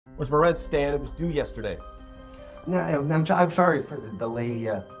Where's my rent, Stan? It was due yesterday. No, I'm sorry for the delay.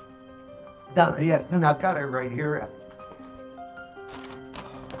 And I've got it right here.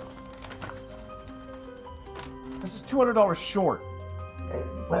 This is $200 short.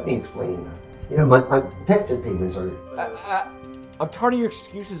 Let me explain. You know, my pension payments are... I'm tired of your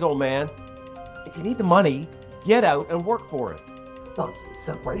excuses, old man. If you need the money, get out and work for it. No, it's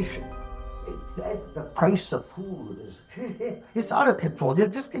inflation. The price of food is... it's out of control.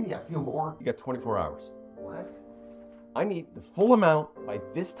 Just give me a few more. You got 24 hours. What? I need the full amount by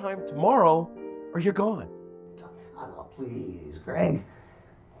this time tomorrow, or you're gone. Oh, please, Greg.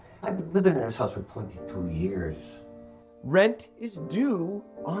 I've been living in this house for 22 years. Rent is due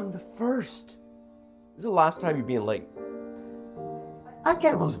on the 1st. This is the last time you're being late. I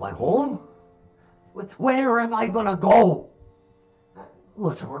can't lose my home. Where am I gonna go?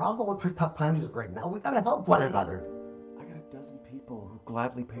 Listen, we're all going through tough times right now. We gotta help one another. I got a dozen people who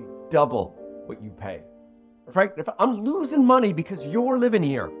gladly pay double what you pay. Frank, if I'm losing money because you're living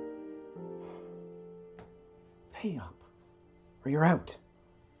here, pay up or you're out.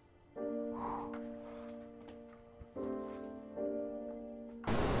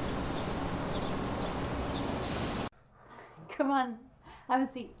 Come on, have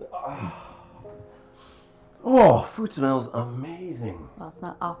a seat. Oh, food smells amazing. Well, it's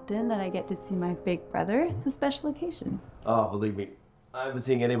not often that I get to see my big brother. It's a special occasion. Oh, believe me, I haven't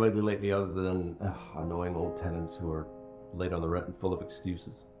seen anybody lately other than annoying old tenants who are late on the rent and full of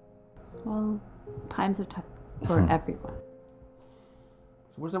excuses. Well, times are tough for everyone.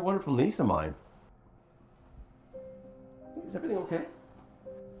 So where's that wonderful niece of mine? Is everything okay?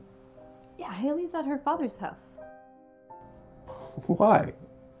 Yeah, Haley's at her father's house. Why?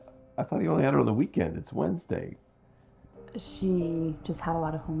 I thought he only had her on the weekend. It's Wednesday. She just had a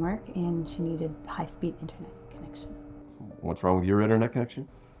lot of homework and she needed high-speed internet connection. What's wrong with your internet connection?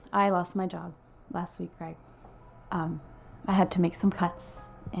 I lost my job last week, Greg. I had to make some cuts,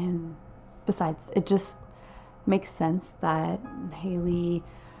 and besides, it just makes sense that Haley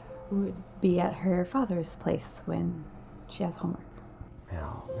would be at her father's place when she has homework.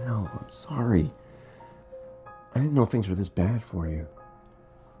 Mel, I'm sorry. I didn't know things were this bad for you.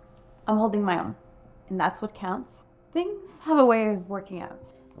 I'm holding my own, and that's what counts. Things have a way of working out.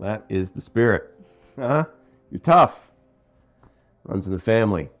 That is the spirit. Huh? You're tough. Runs in the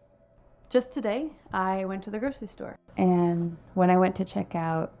family. Just today, I went to the grocery store, and when I went to check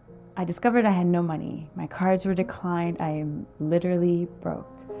out, I discovered I had no money. My cards were declined. I am literally broke.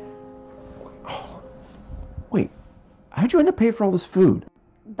 Wait, how'd you end up paying for all this food?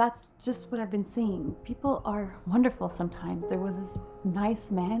 That's just what I've been seeing. People are wonderful sometimes. There was this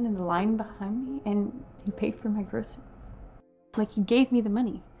nice man in the line behind me, and he paid for my groceries. Like, he gave me the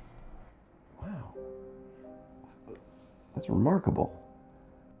money. Wow. That's remarkable.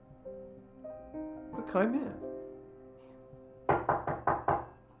 What a kind man. I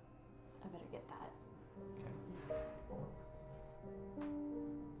better get that.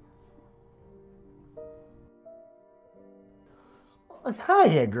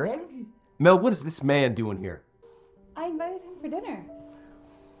 Hiya, Greg. Mel, what is this man doing here? I invited him for dinner.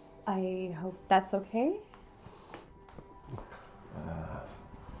 I hope that's okay.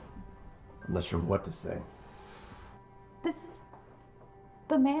 I'm not sure what to say. This is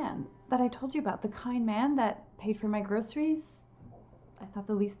the man that I told you about, the kind man that paid for my groceries. I thought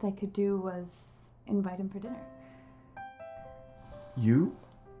the least I could do was invite him for dinner. You?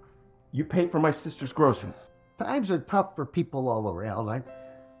 You paid for my sister's groceries? Times are tough for people all around.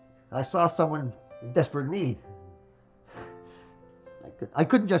 I saw someone in desperate need. I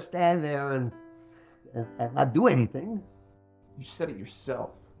couldn't just stand there and not do anything. You said it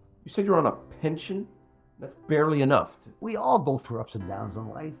yourself. You said you're on a pension? That's barely enough. We all go through ups and downs in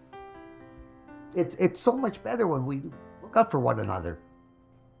life. It's so much better when we look out for one another.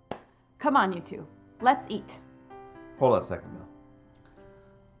 Come on, you two. Let's eat. Hold on a second, Mel.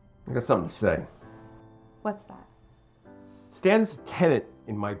 I got something to say. What's that? Stan's a tenant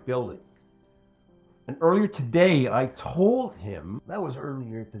in my building. And earlier today, I told him... That was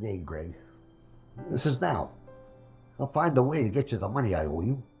earlier today, Greg. This is now. I'll find a way to get you the money I owe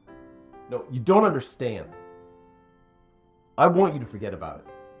you. No, you don't understand. I want you to forget about it.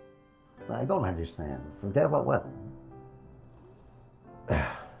 I don't understand. Forget about what?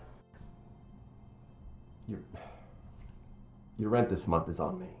 Your rent this month is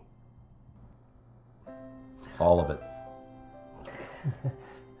on me. All of it.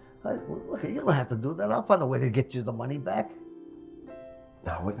 Look, you don't have to do that. I'll find a way to get you the money back.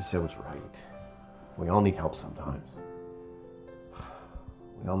 No, what you said was right. We all need help sometimes.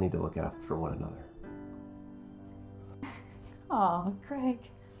 We all need to look after one another. Oh, Greg.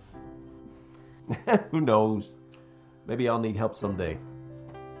 Who knows? Maybe I'll need help someday,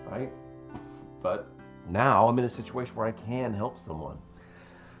 right? But now I'm in a situation where I can help someone.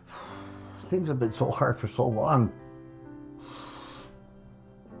 Things have been so hard for so long.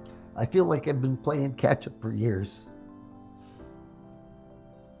 I feel like I've been playing catch up for years.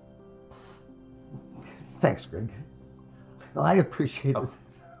 Thanks, Greg. No, I appreciate it.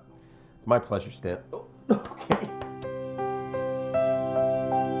 It's my pleasure, Stan. Oh, okay.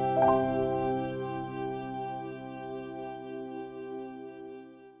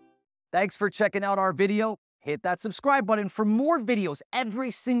 Thanks for checking out our video. Hit that subscribe button for more videos every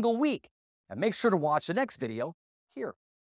single week. And make sure to watch the next video here.